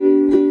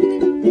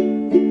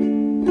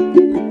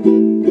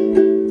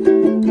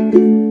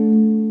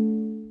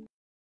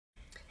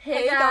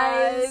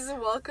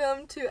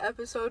to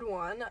episode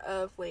 1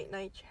 of Late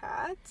Night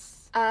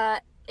Chats.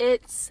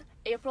 It's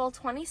April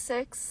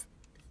 26th,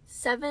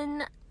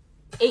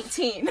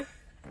 7:18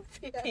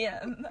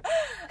 p.m.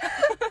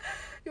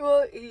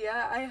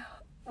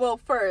 Well,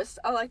 first,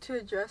 I'd like to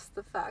address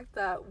the fact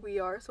that we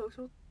are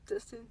social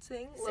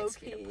distancing. 6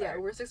 feet apart. Yeah,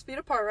 we're 6 feet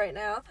apart right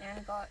now.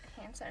 And I got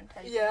hand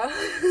sanitizer. Yeah.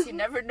 You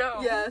never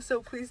know. Yeah,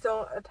 so please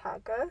don't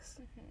attack us.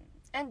 Mm-hmm.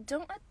 And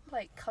don't,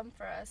 come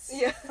for us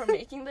for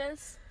making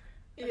this.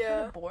 We're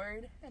kind of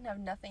bored and have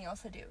nothing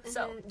else to do. Mm-hmm.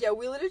 So, yeah,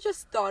 we literally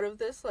just thought of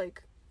this,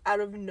 out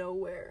of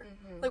nowhere.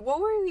 Mm-hmm.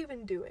 What were we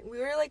even doing? We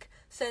were,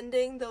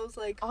 sending those,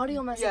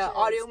 audio messages. Yeah,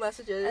 audio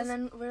messages. And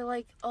then we're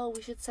like, oh,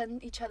 we should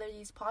send each other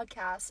these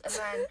podcasts. And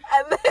then...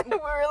 and then we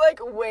were like,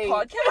 wait.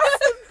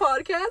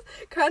 Podcast?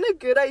 Kind of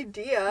good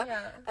idea.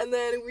 Yeah. And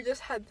then we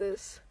just had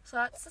this. So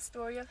that's the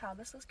story of how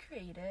this was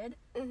created.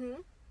 Mm-hmm.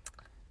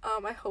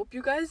 I hope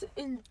you guys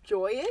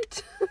enjoy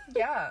it.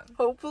 Yeah.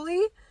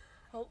 Hopefully.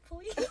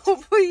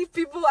 Hopefully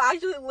people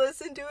actually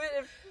listen to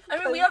it.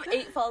 We have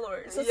 8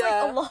 followers. That's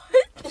a lot.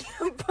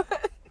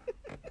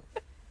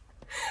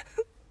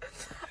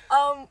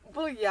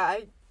 But yeah,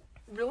 I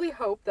really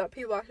hope that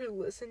people actually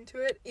listen to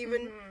it,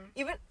 even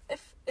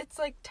if it's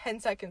 10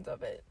 seconds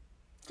of it.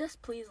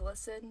 Just please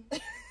listen.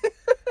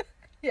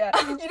 Yeah,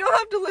 you don't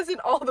have to listen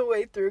all the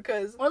way through,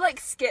 cause or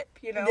skip,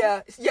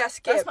 Yeah,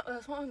 skip.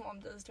 That's what my mom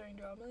does during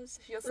dramas.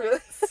 She just Really?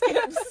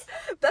 skips.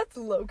 That's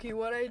low-key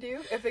what I do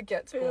if it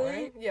gets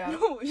boring. Yeah.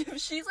 No, if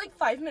she's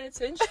 5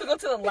 minutes in, she'll go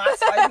to the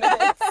last 5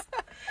 minutes.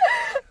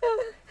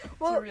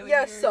 Well, really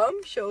yeah, weird.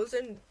 some shows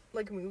and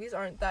movies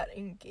aren't that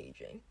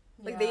engaging.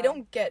 They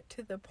don't get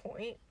to the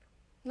point.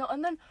 No,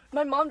 and then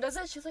my mom does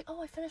it. She's like,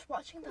 "Oh, I finished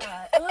watching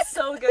that. It was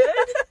so good."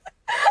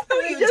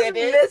 You just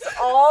miss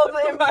all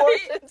the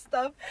important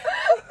stuff.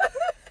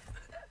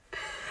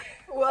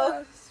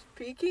 Well,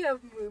 speaking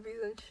of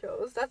movies and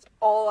shows, that's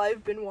all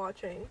I've been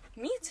watching.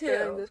 Me too.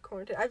 During this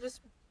quarantine, I've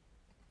just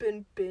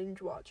been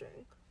binge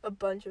watching a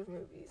bunch of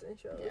movies and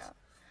shows. Yeah.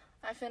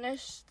 I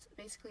finished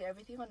basically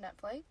everything on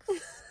Netflix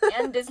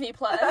and Disney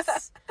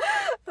Plus.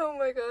 Oh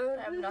my god.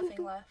 I have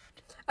nothing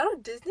left. I don't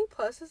know, Disney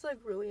Plus is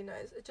really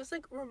nice. It just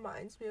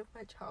reminds me of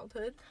my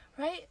childhood.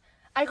 Right?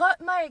 I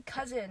got my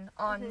cousin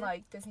on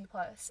Disney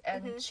Plus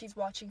and she's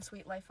watching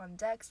Sweet Life on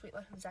Deck, Sweet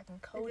Life of Zack and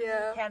Cody,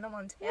 Hannah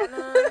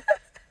Montana.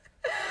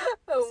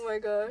 Oh my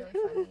god.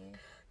 Really funny.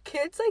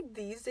 Kids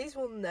these days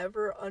will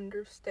never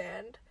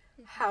understand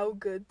how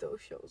good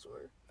those shows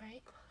were.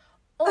 Right?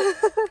 Oh,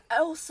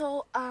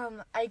 also, I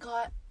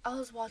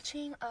was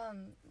watching, I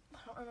don't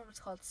remember what it's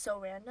called, So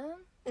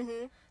Random?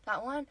 Mm-hmm.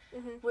 That one,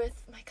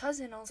 with my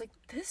cousin. I was like,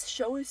 this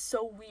show is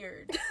so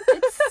weird.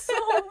 It's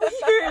so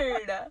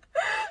weird.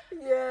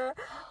 Yeah.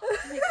 Oh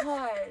my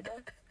god.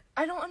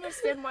 I don't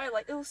understand why,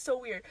 it was so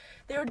weird.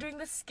 They were doing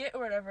this skit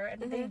or whatever,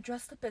 and they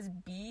dressed up as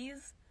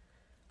bees.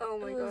 Oh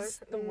my gosh.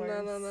 The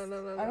worst.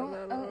 No. I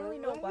don't really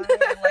know why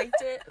I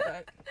liked it,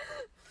 but...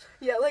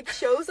 Yeah,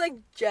 shows like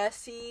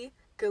Jessie,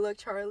 Good Luck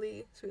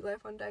Charlie, Sweet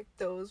Life on Deck,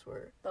 those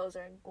are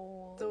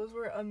gold. Those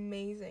were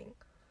amazing.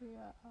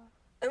 Yeah.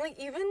 And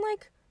even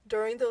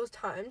during those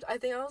times, I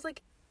think I was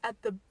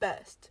at the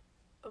best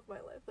of my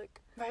life.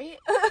 Right?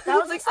 That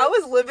was I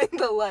was living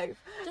the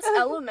life. Just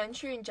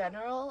elementary in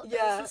general.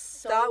 Yeah,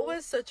 that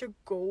was such a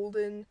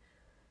golden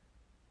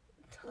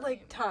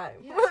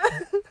time. Yeah.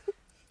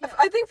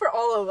 I think for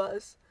all of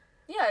us.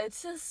 Yeah,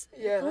 it's just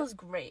it was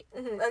great.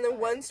 Mm-hmm. And then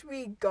once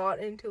we got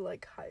into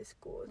high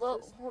school,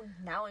 well,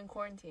 now in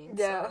quarantine.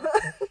 Yeah.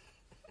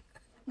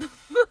 So.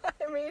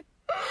 I mean,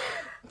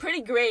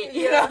 pretty great,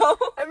 you know.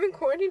 I mean,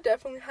 quarantine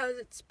definitely has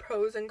its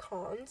pros and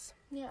cons.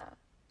 Yeah,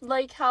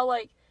 how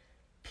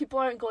people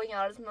aren't going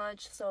out as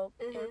much, so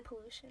air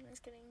pollution is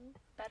getting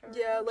better.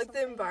 Yeah,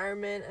 the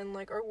environment and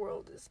our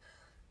world is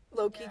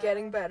low-key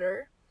getting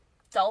better.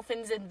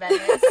 Dolphins in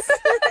Venice.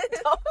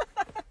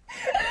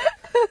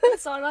 I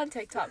saw it on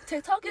TikTok.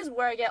 TikTok is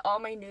where I get all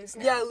my news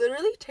now. Yeah,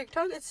 literally,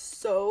 TikTok is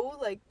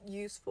so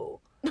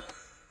useful.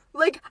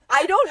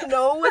 I don't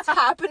know what's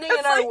happening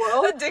in our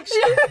world.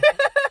 Addiction.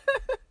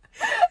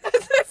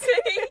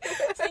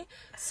 It's saying,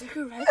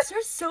 cigarettes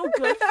are so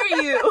good for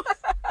you.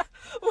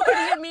 What do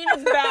you mean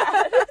it's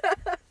bad?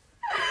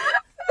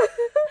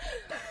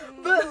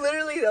 But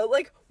literally though,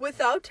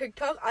 without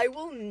TikTok, I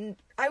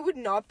would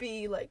not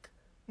be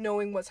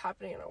knowing what's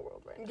happening in our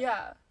world right now.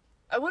 Yeah.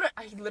 I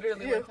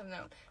literally wouldn't have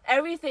known.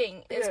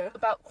 Everything is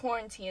about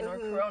quarantine or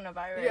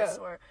coronavirus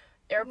or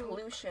air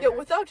pollution. Yeah,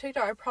 without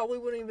TikTok, I probably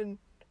wouldn't even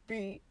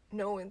be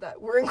knowing that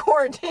we're in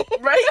quarantine.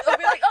 Right? I'll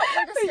be like, oh,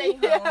 we're just staying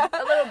home.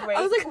 A little break.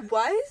 I was like,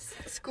 why is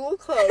school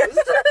closed?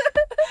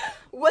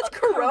 What's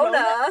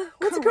corona?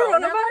 What's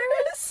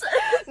coronavirus?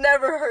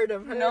 Never heard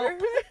of her.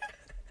 Nope.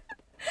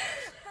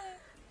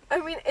 I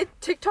mean,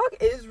 TikTok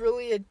is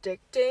really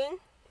addicting.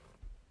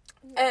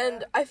 Yeah.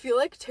 And I feel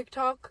like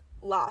TikTok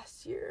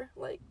last year,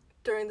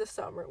 during the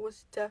summer,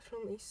 was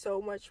definitely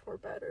so much more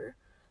better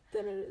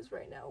than it is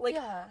right now.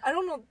 I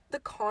don't know, the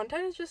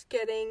content is just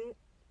getting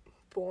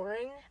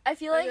boring. I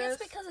feel like guess.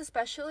 it's because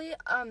especially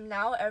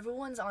now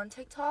everyone's on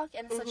TikTok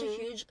and it's such a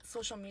huge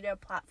social media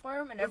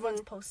platform and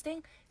everyone's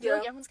posting. I feel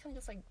like everyone's kind of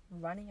just like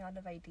running out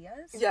of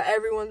ideas. Yeah,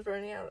 everyone's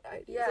running out of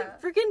ideas. Yeah.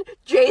 Like, freaking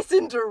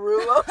Jason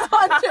Derulo's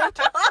on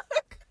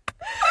TikTok.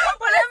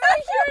 Whenever I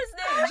hear his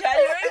name,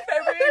 January,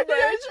 February,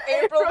 March,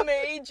 April,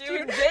 May,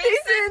 June,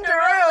 Jason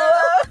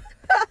Derulo.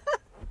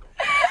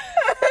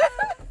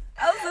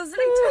 I was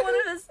listening to one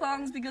of his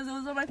songs because it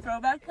was on my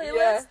throwback playlist.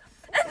 Yeah.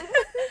 And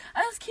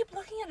I just keep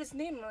looking at his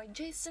name. I'm like,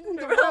 Jason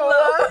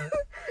Derulo.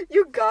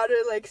 You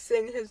gotta, like,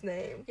 sing his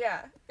name.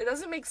 Yeah. It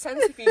doesn't make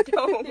sense if you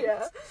don't.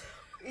 Yeah.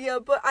 Yeah,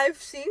 but I've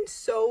seen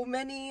so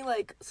many,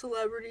 like,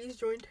 celebrities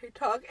join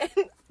TikTok,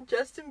 and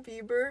Justin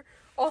Bieber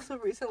also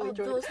recently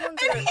joined. Those ones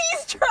And are...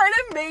 he's trying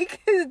to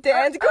make his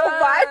dance go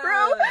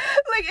viral.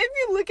 Like, if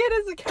you look at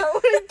his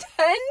account, like,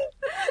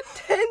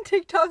 10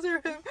 TikToks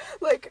of him,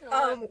 like,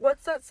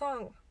 what's that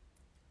song?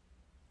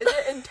 Is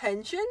it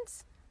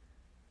Intentions?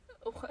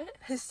 What?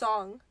 His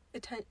song,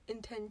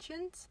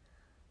 Intentions?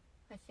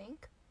 I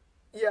think.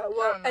 Yeah,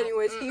 well,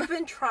 anyways, he's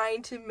been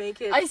trying to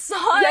make it... I saw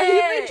Yeah, it!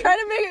 he's been trying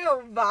to make it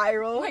go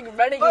viral. Like,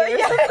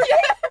 Renegade.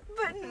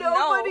 But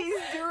nobody's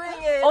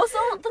doing it. Also,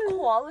 the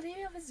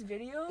quality of his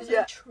videos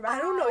are trash. I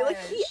don't know, like,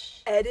 he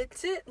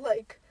edits it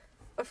like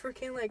a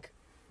freaking, like,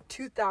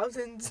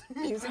 2000s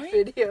music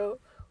video.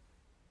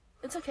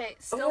 It's okay,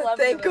 still love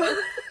thank you. God.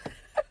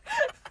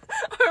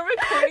 Our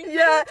recording.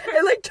 Yeah,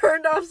 it, like,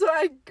 turned off, so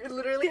I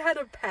literally had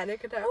a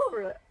panic attack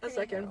for a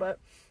second, but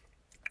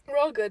we're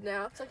all good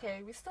now. It's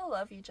okay, we still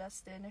love you,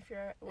 Justin, if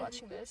you're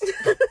watching this.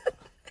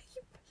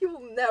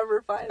 You'll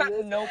never find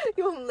this. Nope.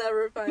 You'll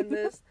never find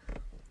this.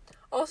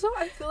 Also,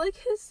 I feel like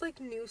his, like,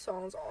 new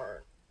songs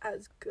aren't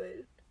as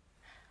good.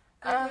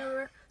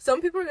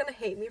 Some people are gonna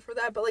hate me for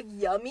that, but, like,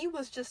 Yummy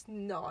was just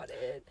not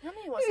it.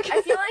 Yummy wasn't.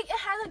 I feel like it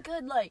had a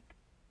good, like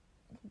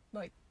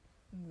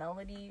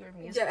melody or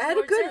music. Yeah, it had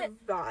a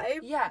good vibe.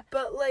 Yeah.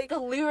 But, like... The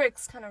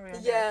lyrics kind of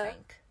ruined it, I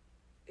think.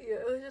 Yeah,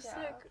 it was just,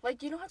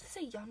 like, you don't have to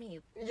say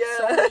yummy Yeah.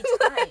 so many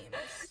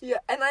times. Yeah,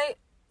 and I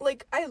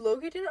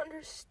low-key didn't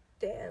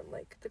understand,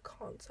 like, the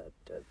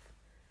concept of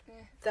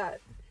that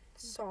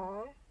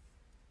song.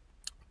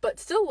 But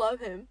still love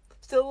him.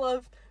 Still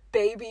love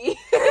Baby.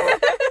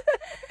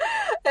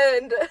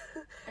 and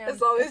as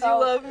long as you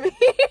love me.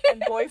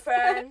 And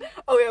Boyfriend.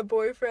 Oh, yeah,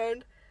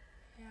 Boyfriend.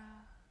 Yeah.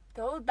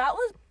 That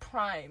was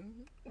prime.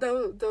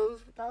 Those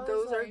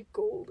are like,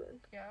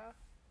 golden. Yeah.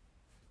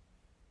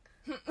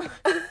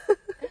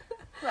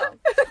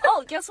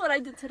 Well, guess what I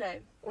did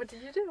today? What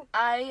did you do?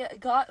 I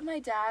got my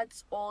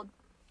dad's old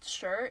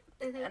shirt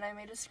and I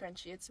made a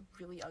scrunchie. It's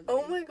really ugly.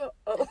 Oh my god.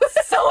 Oh.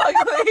 It's so ugly.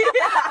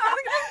 I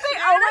was gonna say,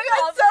 oh my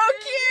god, so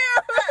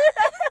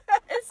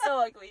cute! It's so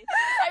ugly.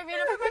 I made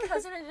it for my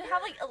cousin and it had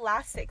like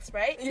elastics,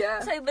 right? Yeah.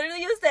 So I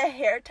literally used a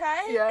hair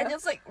tie and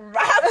just like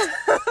wrapped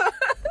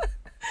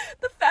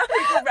the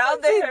fabric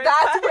around the hair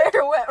That's tie. where it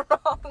went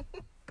wrong.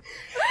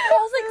 I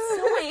was like,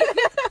 silly.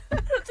 I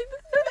was like, this is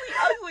really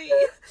ugly.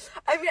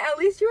 I mean, at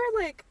least you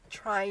were like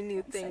trying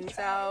new things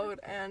out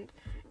and,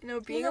 you know,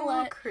 being a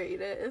little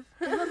creative.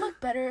 It would look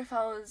better if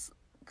I was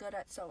good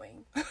at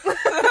sewing.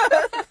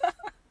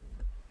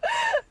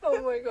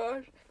 Oh my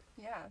gosh.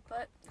 Yeah,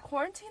 but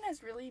quarantine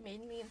has really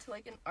made me into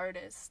like an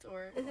artist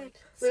or like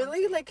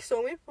literally like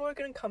so many people are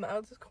gonna come out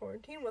of this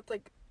quarantine with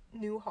like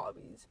new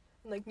hobbies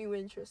and like new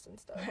interests and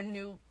stuff. a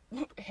new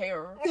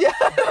hair. Yeah.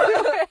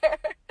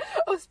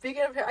 Oh,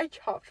 speaking of hair, I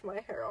chopped my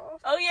hair off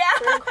Oh yeah.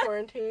 during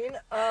quarantine.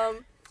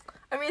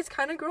 I mean, it's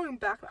kind of growing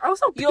back. I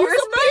also You also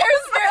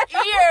pierced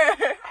your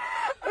ear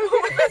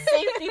with a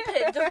safety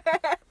pin.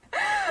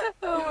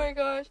 Oh my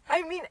gosh.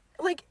 I mean,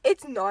 like,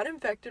 it's not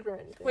infected or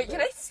anything. Wait,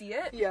 can I see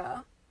it?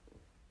 Yeah.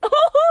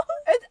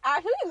 It's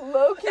actually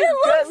low-key It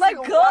good. looks Like,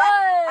 good.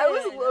 I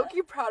was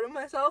low-key proud of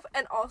myself.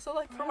 And also,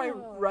 like, for my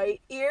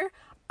right ear,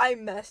 I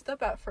messed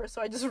up at first,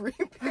 so I just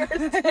re-pierced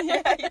it.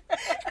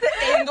 The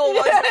angle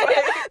wasn't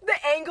right.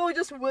 The angle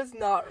just was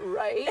not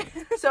right.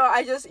 So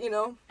I just, you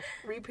know,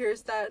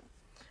 re-pierced that.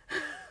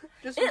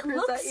 Just It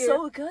re-pierced that looks ear.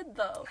 so good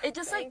though. It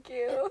just Thank like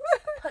you.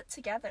 it's put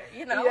together,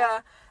 you know?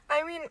 Yeah.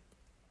 I mean,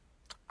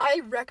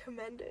 I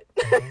recommend it.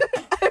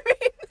 I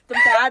mean, The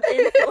bad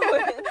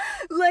influence.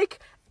 like,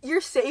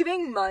 you're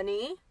saving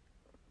money.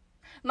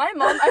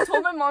 I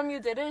told my mom you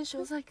did it and she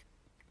was like,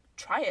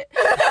 try it.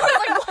 I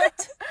was like,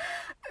 what?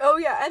 Oh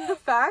yeah, and the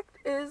fact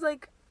is,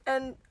 like,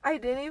 and I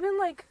didn't even,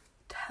 like,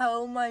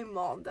 tell my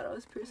mom that I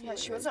was piercing my Yeah,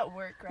 she ears. was at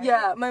work, right?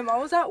 Yeah, my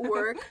mom was at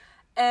work,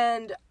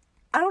 and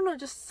I don't know,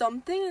 just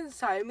something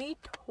inside me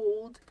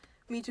told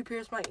me to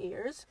pierce my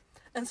ears.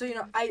 And so, you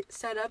know, I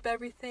set up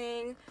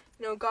everything,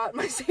 you know, got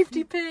my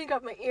safety pin,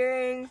 got my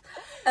earrings,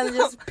 and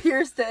just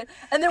pierced it.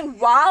 And then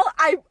while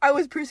I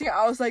was piercing it,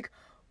 I was like,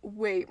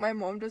 wait, my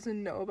mom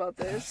doesn't know about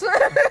this.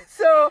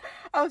 So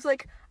I was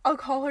like, I'll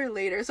call her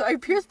later. So I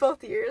pierced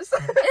both ears.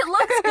 It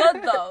looks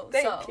good though.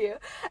 Thank you.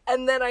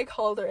 And then I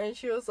called her and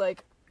she was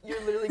like,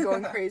 you're literally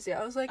going crazy.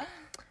 I was like,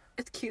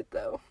 it's cute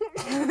though.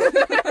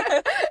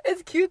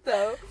 It's cute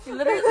though.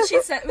 Literally,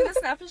 she sent me the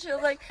snap and she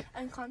was like,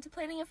 I'm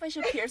contemplating if I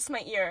should pierce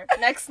my ear.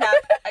 Next snap,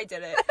 I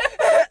did it.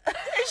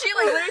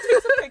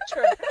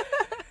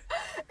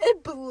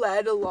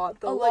 shed a lot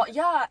though. A like, lot,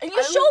 yeah. And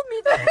you showed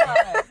me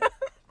that.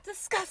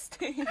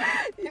 Disgusting.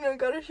 You know,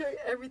 gotta show you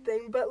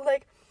everything. But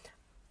like,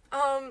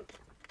 I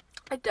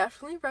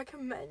definitely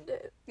recommend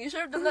it. You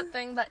should have done that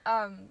thing that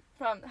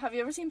have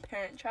you ever seen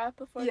Parent Trap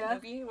before, the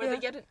movie where they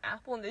get an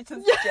apple and they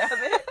just jam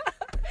it?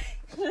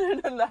 You should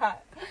have done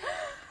that.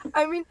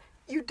 I mean,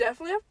 you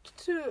definitely have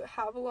to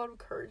have a lot of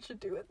courage to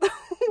do it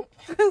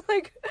though.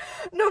 Like,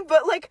 no,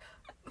 but like,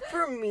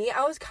 for me,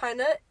 I was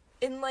kind of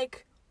in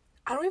like,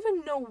 I don't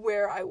even know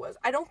where I was.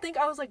 I don't think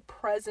I was like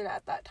present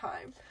at that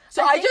time.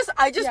 So I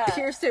just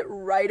pierced it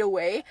right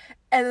away,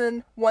 and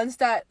then once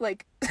that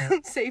like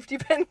safety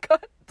pin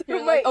got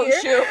through my ear, oh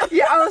shoot.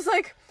 Yeah, I was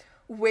like,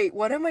 wait,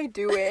 what am I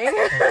doing?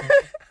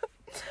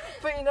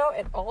 But you know,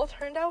 it all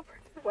turned out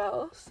pretty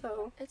well.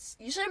 So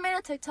you should have made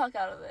a TikTok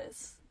out of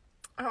this.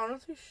 I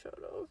honestly should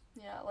have.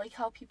 Yeah, like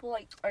how people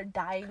like are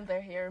dyeing their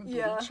hair and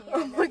bleaching it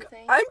Oh and my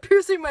everything. God. I'm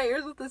piercing my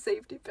ears with the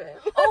safety pin.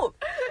 Oh,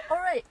 all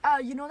right.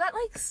 You know that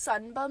like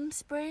sunbum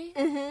spray,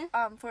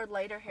 Mm-hmm. for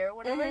lighter hair, or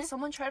whatever. Mhm.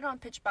 Someone tried it on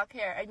pitch black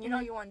hair, and you know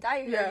you want to dye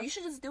your hair. Yeah. You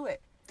should just do it.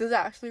 Does it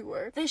actually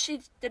work?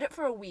 She did it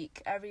for a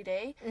week every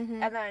day,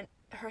 Mm-hmm. and then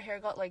her hair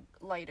got like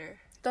lighter.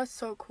 That's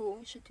so cool.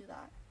 You should do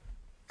that.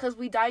 Cause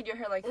we dyed your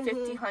hair like Mhm.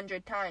 50,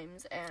 100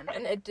 times, and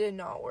it did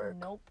not work.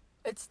 nope.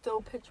 It's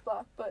still pitch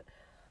black, but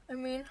I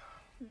mean,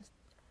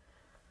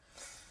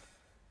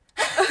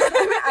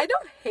 I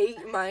don't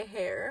hate my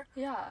hair.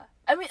 Yeah.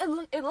 I mean,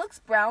 it looks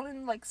brown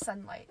in like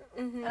sunlight,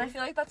 Mm-hmm. and I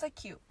feel like that's like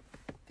cute.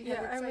 Because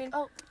Yeah, it's I like, mean-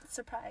 oh,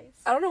 surprise.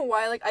 I don't know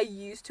why. Like, I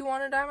used to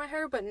want to dye my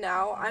hair, but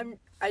now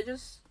I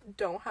just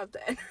don't have the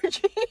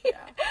energy,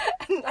 Yeah.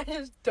 and I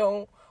just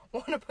don't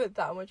want to put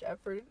that much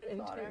effort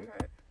into. God, I've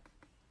heard.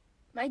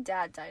 My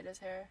dad dyed his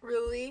hair.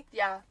 Really?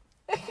 Yeah.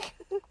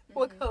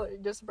 What color?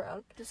 Just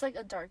brown. Just like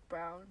a dark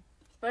brown.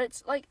 But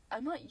it's like,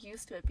 I'm not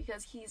used to it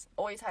because he's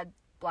always had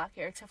black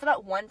hair, except for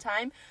that one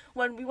time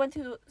when we went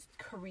to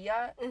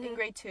Korea in Mhm.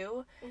 grade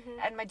 2, Mm-hmm.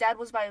 and my dad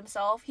was by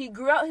himself. He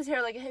grew out his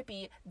hair like a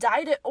hippie,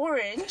 dyed it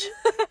orange,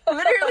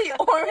 literally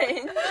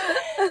orange.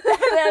 And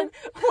then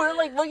we're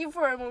like looking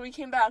for him when we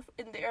came back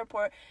in the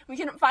airport. We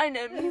couldn't find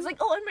him. He's like,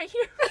 oh, I'm right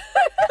here.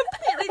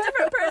 Completely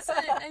different person,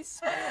 I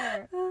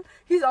swear.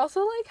 He's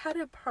also like had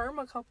it perm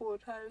a couple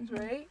of times,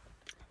 right?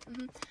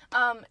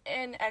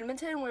 In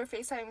Edmonton, we were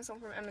FaceTiming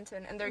someone from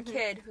Edmonton, and their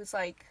kid, who's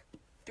like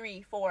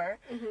 3, 4,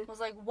 was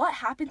like, what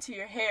happened to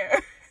your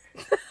hair?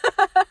 It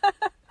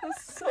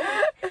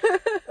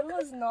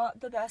was not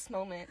the best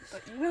moment,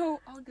 but you know,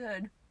 all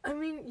good. I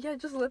mean, yeah,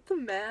 just let the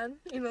man,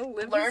 you know,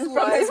 Learn his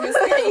from life. his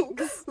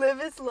mistakes. Live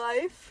his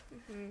life.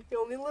 Mm-hmm.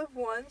 You only live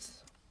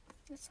once.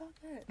 It's all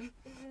good.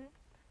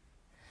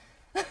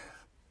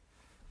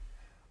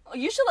 Oh,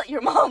 you should let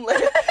your mom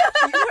live.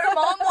 Your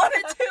mom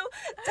wanted to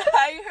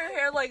dye her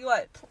hair like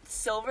what?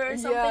 Silver or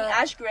something? Yeah.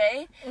 Ash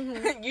gray?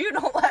 You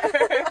don't let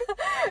her.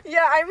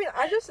 Yeah, I mean,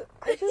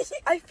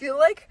 I feel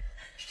like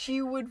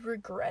she would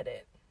regret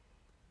it.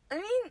 I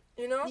mean,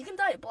 You know? you can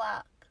dye it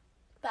black.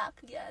 Back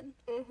again.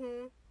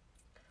 Mm-hmm.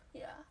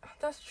 Yeah.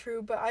 That's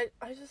true, but I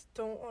just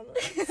don't want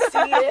to see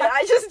it.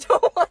 I just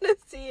don't want to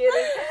see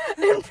it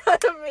in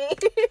front of me.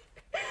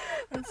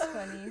 That's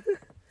funny.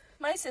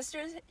 My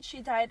sister,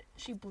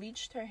 she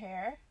bleached her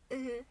hair,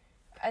 Mm-hmm.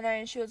 and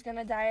then she was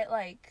gonna dye it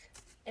like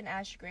an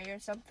ash gray or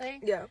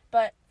something. Yeah.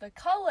 But the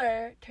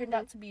color turned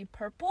out to be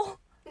purple.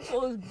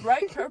 So it was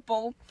bright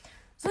purple.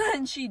 So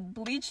then she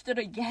bleached it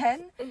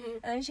again, Mm-hmm.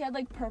 and then she had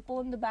like purple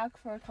in the back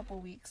for a couple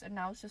weeks, and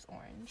now it's just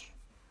orange.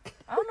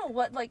 I don't know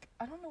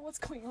what's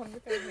going on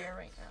with her hair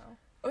right now.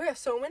 Oh yeah,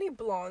 so many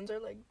blondes are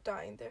like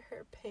dyeing their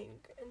hair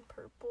pink and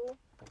purple.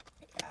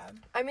 Yeah.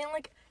 I mean,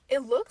 like, it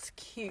looks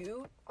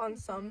cute on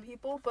some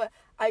people, but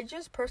I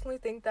just personally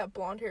think that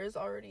blonde hair is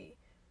already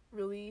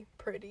really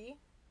pretty.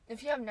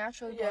 If you have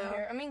naturally blonde Yeah.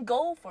 hair, I mean,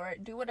 go for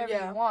it. Do whatever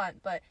Yeah. you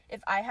want. But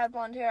if I had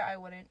blonde hair, I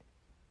wouldn't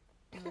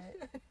do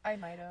it. I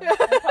might have.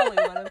 I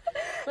probably would have.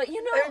 But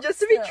you know, I mean, just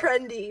to be still.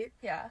 trendy.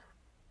 Yeah.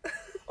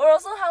 Or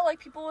also how like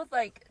people with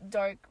like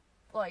dark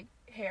like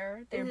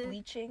hair, they're Mhm.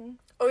 bleaching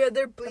Oh yeah,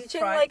 they're the bleaching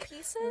front like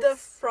pieces. the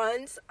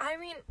fronts. I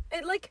mean,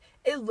 it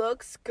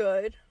looks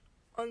good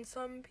on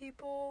some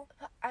people.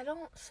 I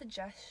don't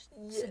suggest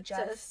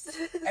Just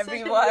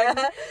everyone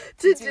yeah,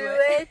 to do do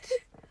it. it.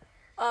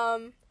 I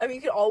mean,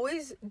 you could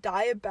always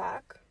dye it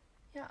back,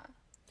 Yeah.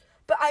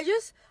 but I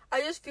just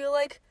feel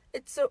like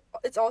it's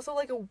also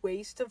like a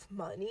waste of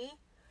money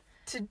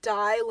to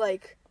dye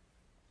like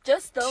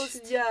Just those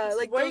two Yeah, pieces.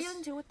 like what are those- you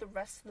gonna do with the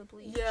rest of the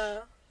bleach?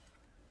 yeah.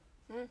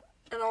 Mm.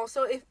 And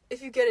also,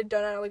 if you get it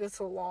done at like a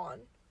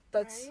salon,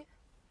 that's Right?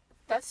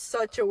 that's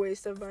such a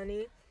waste of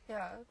money.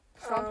 Yeah.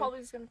 So I'm Um, probably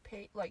just gonna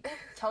pay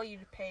tell you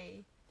to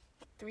pay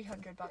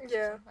 $300 or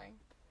Yeah. something.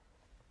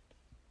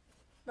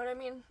 But I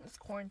mean, it's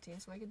quarantine,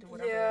 so they can do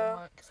whatever Yeah. they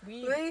want. 'Cause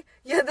we Really?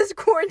 Yeah, this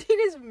quarantine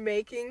is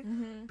making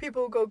Mhm.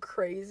 people go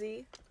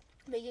crazy.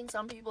 making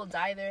some people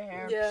dye their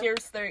hair, Yeah.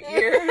 pierce their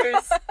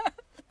ears.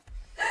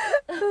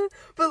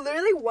 But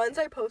literally, once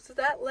I posted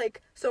that,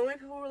 like, so many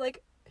people were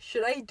like,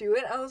 should I do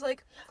it? I was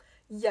like,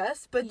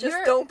 yes, but just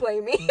You're- don't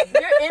blame me.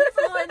 You're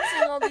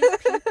influencing all these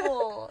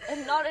people,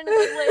 and not in a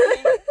good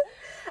way.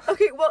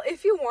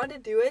 want to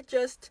do it,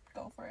 just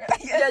Go for it.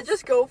 yeah,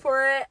 just go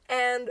for it,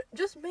 and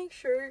just make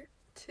sure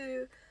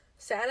to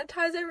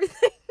sanitize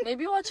everything.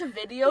 Maybe watch a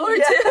video or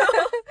Yeah.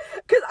 two.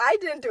 Because I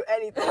didn't do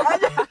anything.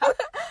 I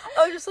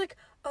was just like,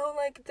 oh,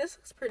 like, this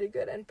looks pretty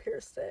good, and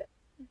pierced it.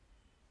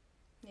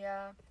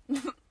 Yeah.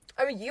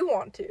 I mean, you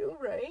want to,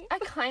 right? I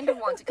kind of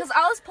want to, because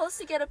I was supposed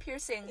to get a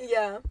piercing,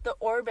 Yeah. the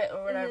orbit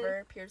or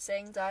whatever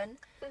piercing done,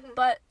 Mhm.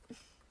 but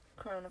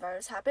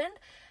coronavirus happened,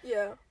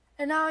 Yeah.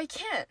 and now I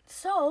can't.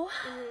 So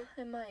Mhm.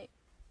 I might.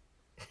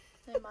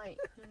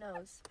 Who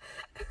knows?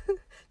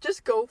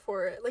 Just go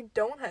for it. Like,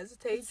 don't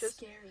hesitate. It's Just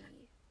scary.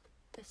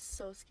 It's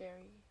so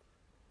scary.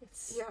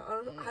 It's yeah. I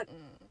don't know.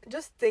 Mm-mm.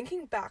 Just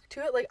thinking back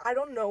to it, like, I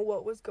don't know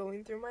what was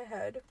going through my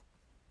head.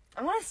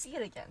 I want to see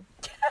it again.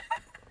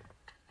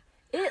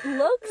 It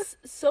looks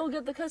so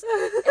good because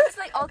it's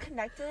like all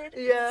connected.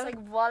 Yeah. It's like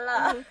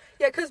voila. Mhm.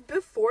 Yeah, because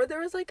before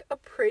there was like a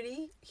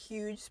pretty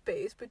huge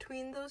space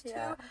between those two,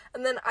 Yeah.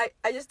 and then I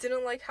just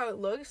didn't like how it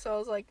looked, so I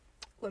was like,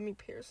 let me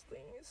pierce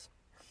these.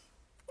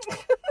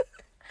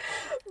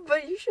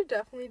 But you should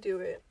definitely do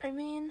it, I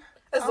mean,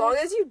 as long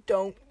as you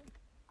don't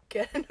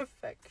get an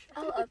infection.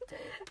 I'll update.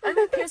 I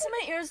mean, piercing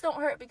my ears don't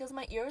hurt because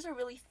my ears are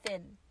really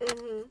thin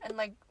Mhm. and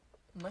like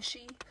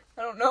mushy.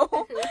 I don't know.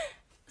 Mhm.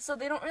 So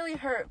they don't really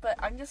hurt, but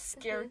I'm just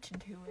scared to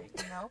do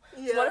it, you know?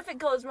 Yeah. So what if it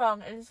goes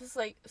wrong and it's just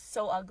like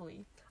so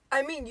ugly?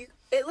 I mean,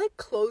 it like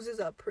closes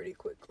up pretty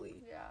quickly.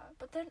 Yeah,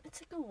 but then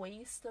it's like a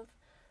waste of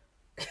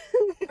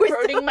Waste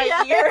hurting of- my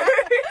yeah. ear.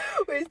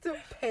 Waste of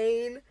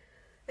pain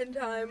and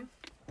time.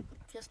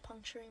 Just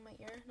puncturing my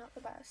ear, not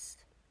the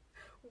best.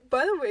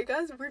 By the way,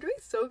 guys, we're doing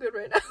so good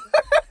right now.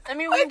 I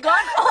mean, we've gone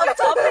off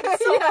topic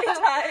so many Yeah.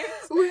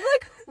 times.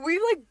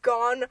 We've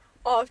gone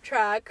off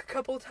track a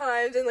couple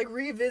times and like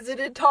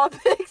revisited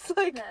topics.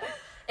 Like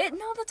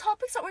No, the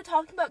topics that we're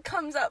talking about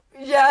comes up.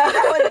 yeah,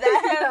 Now and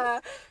then. yeah.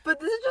 But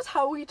this is just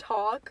how we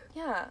talk.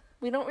 Yeah,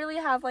 we don't really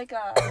have like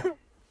a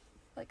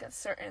like a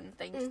certain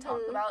thing to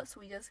talk Mhm. about, so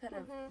we just kind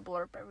of Mhm.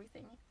 blurb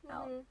everything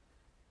out. Mhm.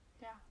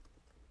 Yeah.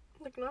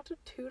 Like, not to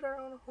toot our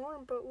own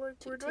horn, but like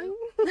we're Toot doing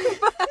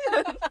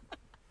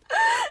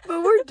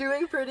but we're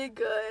doing pretty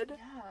good.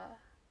 Yeah.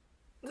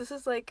 This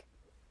is like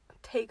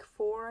take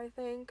 4, I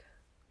think.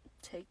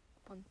 Take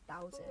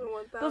 1,000.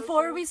 1,000.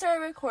 Before we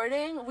started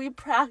recording, we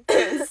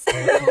practiced. We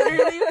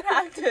literally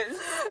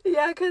practiced.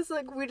 Yeah, because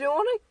like we don't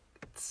want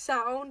to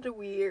sound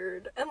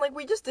weird, and like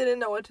we just didn't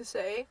know what to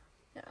say.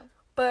 Yeah.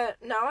 But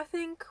now I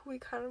think we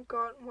kind of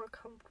got more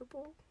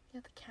comfortable. Yeah,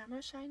 the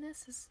camera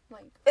shyness is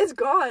like It's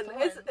gone.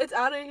 Gone. It's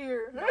out of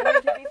here.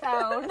 nowhere to be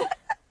found.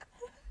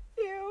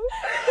 Ew.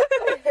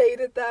 I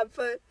hated that,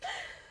 but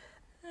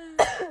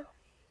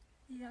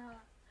Yeah.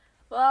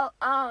 Well,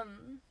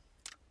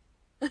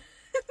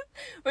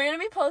 we're gonna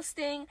be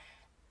posting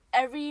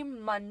every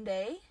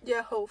Monday,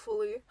 yeah,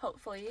 hopefully.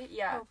 hopefully.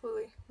 Yeah.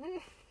 Hopefully.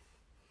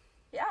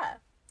 Yeah.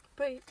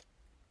 But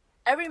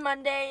Every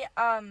Monday,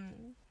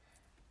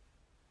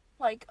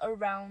 like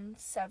around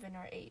 7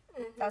 or 8.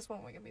 mhm. That's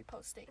when we're gonna be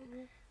posting.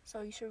 Mhm.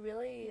 So you should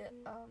really,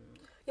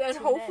 yeah, and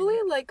tune hopefully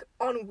in. like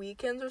on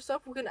weekends or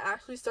stuff, we can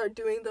actually start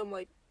doing them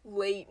like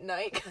late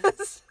night,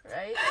 because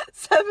right?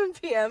 7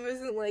 p.m.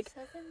 isn't like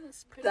 7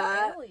 is pretty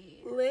that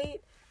early.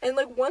 late. And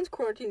like once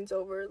quarantine's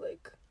over,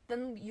 like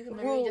Then you can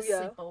literally just yeah.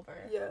 sleep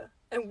over. yeah,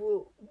 and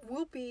we'll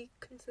be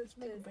consistent.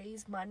 Like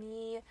raise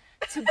money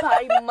to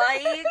buy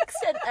mics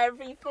and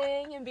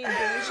everything and be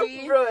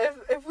bougie. Bro,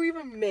 if we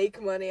even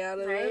make money out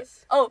of Right?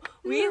 this. Oh,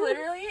 we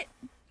literally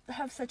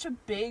have such a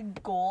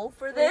big goal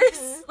for this.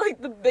 Mhm. Like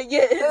the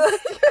biggest.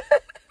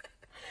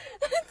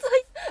 It's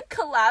like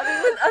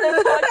collabing with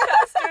other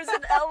podcasters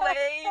in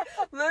LA,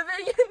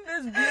 living in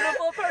this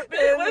beautiful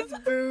apartment In with, this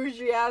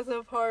bougie ass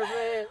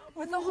apartment.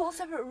 with a whole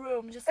separate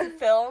room just to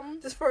film.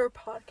 Just for a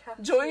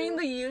podcast. Joining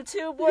the too.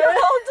 YouTube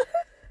world.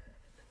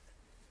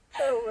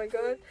 Oh my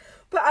god.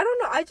 But I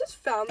don't know, I just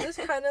found this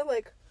kind of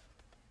like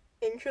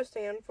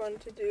interesting and fun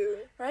to do.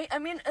 Right? I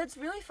mean, it's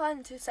really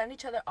fun to send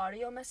each other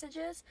audio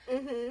messages.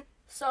 Mm-hmm.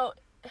 So,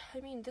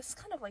 I mean, this is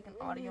kind of like an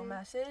audio Mhm.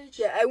 message.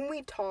 Yeah, and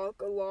we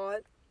talk a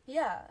lot,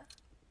 Yeah.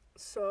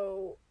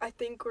 so I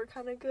think we're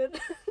kind of good.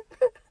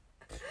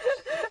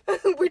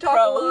 We talk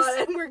Pros. a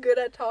lot and we're good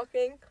at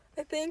talking,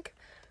 I think.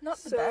 Not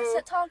the So- best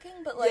at talking,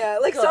 but like yeah,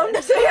 like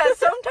good.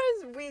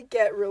 sometimes we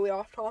get really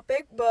off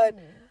topic, but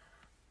Mm.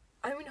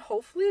 I mean,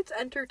 hopefully it's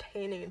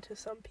entertaining to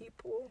some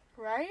people.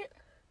 Right?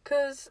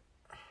 Cause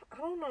I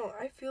don't know,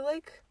 I feel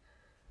like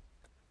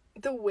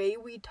the way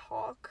we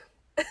talk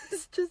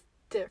is just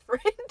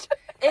different.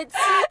 It's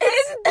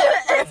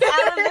it's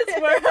out of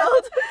this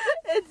world.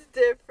 It's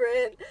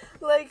different.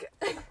 Like,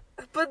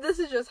 but this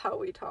is just how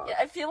we talk. Yeah,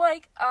 I feel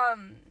like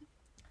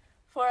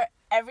for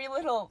every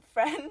little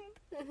friend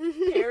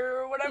peer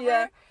or whatever,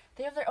 Yeah.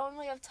 they have their own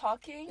way of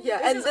talking. Yeah,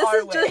 this and is this our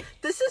is way.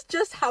 this is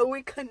just how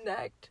we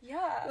connect.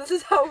 Yeah. This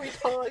is how we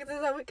talk. This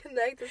is how we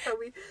connect. This is how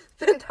we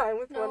spend time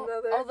with No, one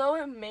another. although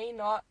it may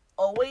not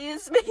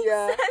always make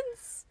Yeah.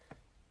 sense,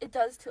 it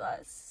does to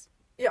us.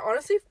 Yeah,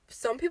 honestly,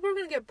 some people are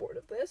gonna get bored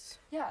of this.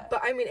 Yeah. But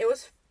I mean,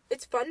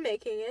 it's fun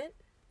making it.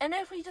 And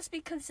if we just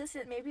be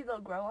consistent, maybe they'll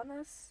grow on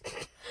us.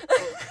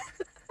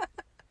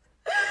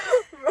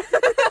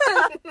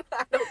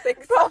 I don't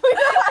think so. Probably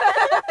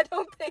not. I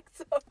don't think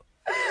so.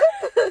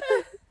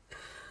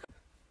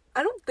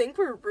 I don't think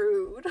we're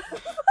rude.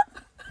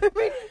 I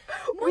mean,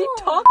 we No.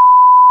 talk.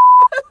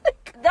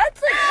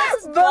 That's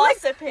just But, like,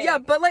 gossiping. yeah,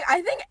 but like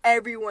I think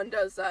everyone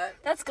does that.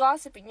 That's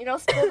gossiping. You know,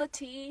 spill the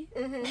tea.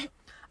 Mm-hmm.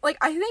 Like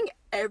I think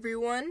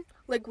everyone,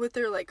 like with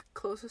their like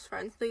closest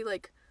friends, they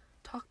like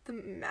talk the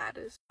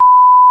maddest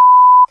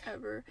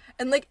ever,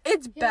 and like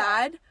it's Yeah.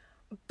 bad,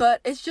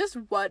 but it's just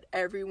what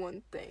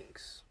everyone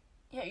thinks.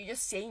 Yeah, you're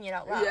just saying it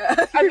out loud. Yeah,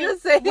 I you're mean,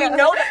 just saying we it.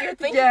 know that you're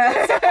thinking Yeah.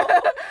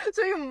 it,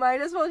 So you might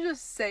as well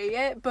just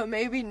say it, but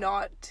maybe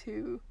not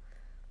to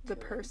the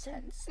person.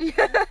 intense.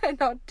 Yeah,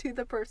 not to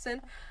the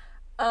person.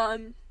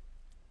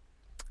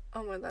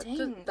 Oh my god,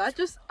 Dang.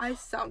 I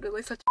sounded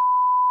like such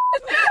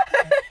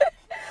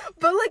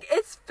but like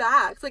it's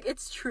facts, like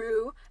it's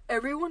true.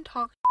 Everyone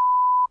talks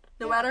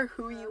no Yeah. matter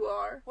who you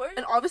are. We're-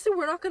 And obviously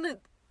we're not gonna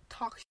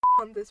talk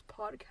on this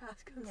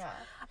podcast because Yeah.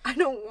 I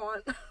don't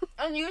want.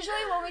 And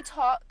usually when we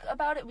talk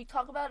about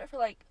it for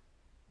like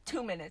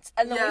 2 minutes,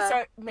 and then we Yeah.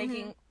 start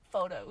making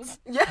photos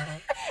Yeah.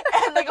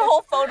 and like a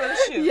whole photo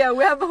shoot. Yeah,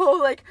 we have a whole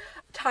like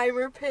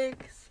timer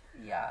picks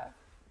Yeah.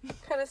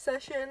 kind of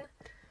session.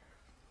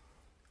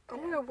 Oh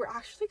my god, we're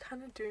actually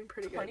kind of doing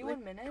pretty good. 21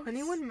 Like, minutes.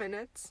 21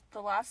 minutes.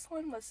 The last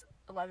one was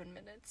 11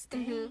 minutes.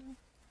 Dang. Mhm.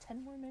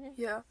 10 more minutes.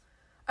 Yeah.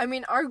 I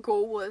mean, our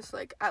goal was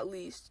like at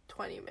least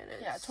 20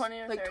 minutes. Yeah, 20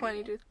 or like 30.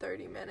 20 to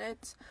 30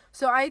 minutes.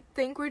 So I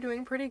think we're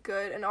doing pretty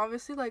good, and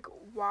obviously like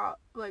wow,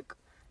 like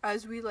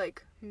as we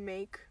like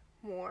make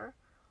more,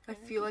 I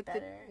It'll feel be like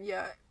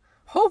better.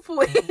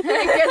 hopefully it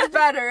gets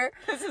better.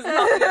 This is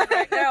not good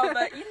right now,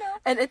 but you know.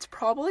 And it's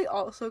probably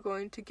also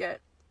going to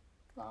get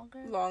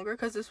Longer.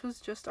 because this was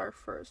just our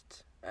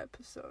first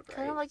episode, right?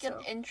 Kind of like So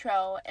an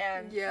intro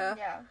and Yeah.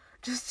 yeah.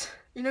 just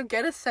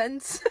get a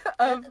sense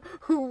of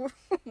who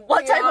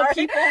What we type are. of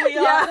people we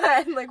are.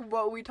 Yeah, and like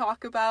what we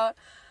talk about.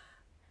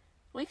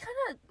 We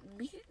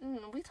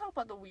talk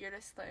about the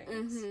weirdest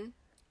things. Mm-hmm.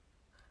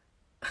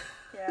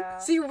 Yeah.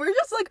 See, we're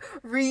just like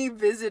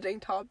revisiting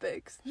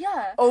topics.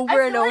 Yeah.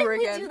 Over I and feel over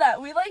like again. We do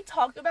that. We like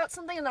talk about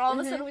something and then all of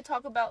a Mhm. sudden we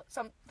talk about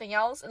something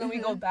else and then we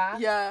go back.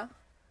 Yeah.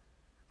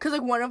 Cause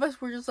like one of us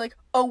were just like,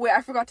 oh wait,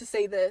 I forgot to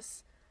say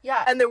this,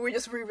 Yeah. and then we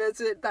just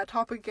revisit that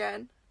topic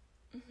again.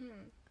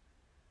 Mhm.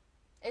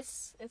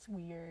 It's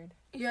weird.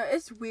 Yeah,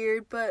 it's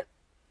weird, but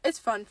it's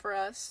fun for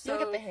us. So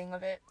You'll get the hang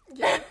of it.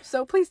 yeah.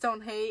 So please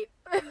don't hate.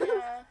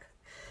 Yeah.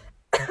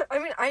 I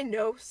mean, I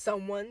know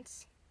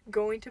someone's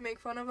going to make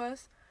fun of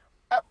us.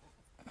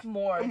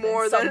 More than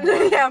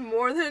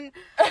More than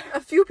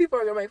a few people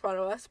are gonna make fun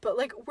of us, but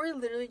like we're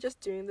literally just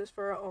doing this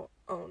for our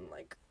own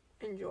like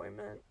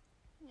enjoyment,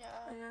 Yeah.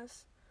 I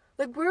guess.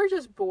 Like we were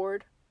just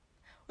bored.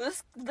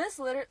 This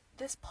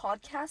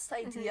podcast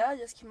idea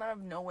just came out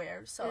of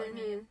nowhere. So I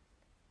mean,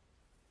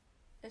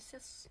 it's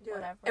just Yeah.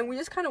 whatever. And we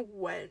just kind of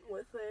went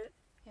with it,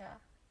 yeah.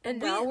 and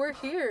now we're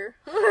here.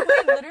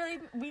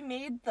 we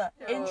made the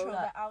Oh. intro,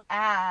 the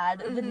ad,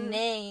 the Mhm.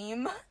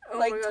 name, Oh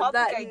like my God, topic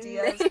that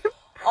ideas, name.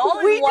 all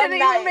in We one didn't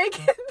night. even make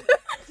it.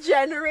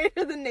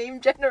 The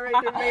name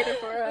generator made it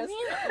for I us.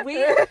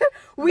 mean,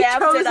 we vamped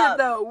chose it it up.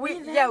 though. We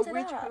We vamped it we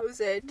up. chose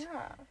it.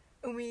 yeah.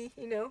 And we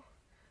You know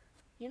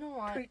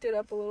what? tweaked it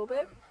up a little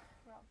bit.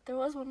 There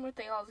was one more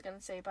thing I was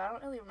gonna say, but I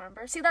don't really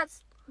remember. See,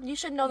 you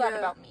should know that Yeah.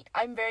 about me.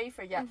 I'm very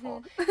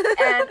forgetful,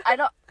 Mhm. and I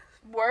don't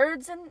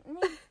words and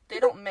me they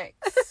don't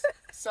mix.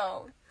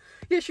 So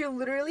Yeah, she'll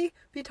literally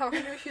be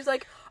talking to me. She's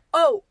like,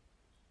 oh,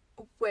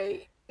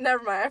 wait,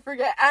 never mind, I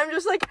forget. I'm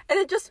just like, and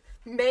it just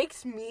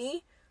makes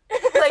me,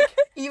 like,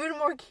 even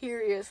more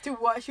curious to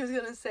what she was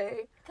gonna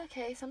say. it's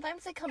okay.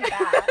 Sometimes they come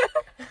back.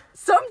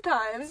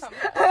 Sometimes.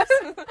 Sometimes.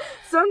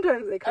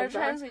 Sometimes they come Other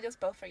back. times we just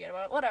both forget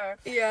about it. Whatever.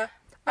 Yeah.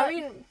 But- I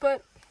mean,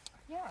 but,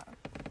 Yeah.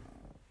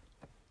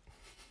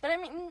 But I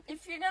mean,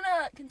 if you're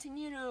gonna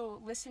continue to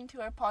listen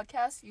to our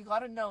podcast, you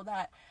gotta know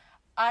that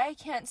I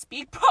can't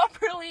speak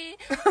properly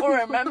or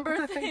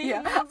remember things.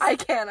 yeah, I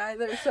can't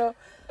either, so.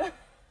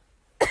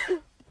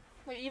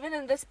 Like, even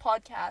in this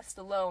podcast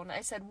alone,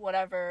 I said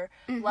whatever,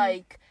 Mhm.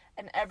 like,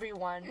 and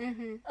everyone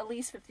Mm-hmm. at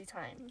least 50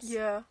 times.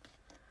 Yeah.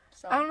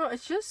 So I don't know,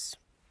 it's just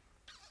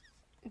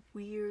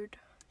weird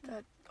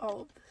that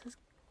all of this is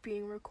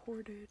being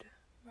recorded.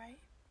 right.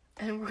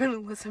 And we're gonna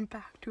listen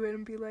back to it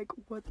and be like,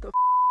 what the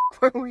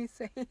were we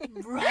saying?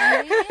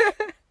 Right?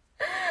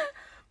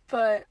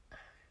 But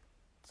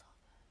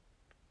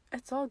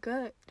it's all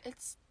good.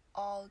 It's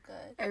all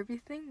good.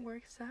 Everything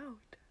works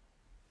out.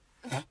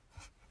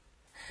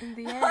 In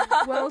the end.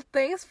 Well,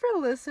 thanks for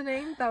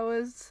listening. That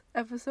was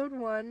episode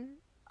 1.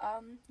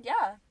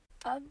 Yeah.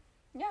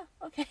 Yeah,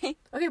 okay.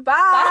 Okay,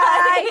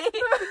 bye!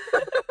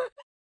 Bye.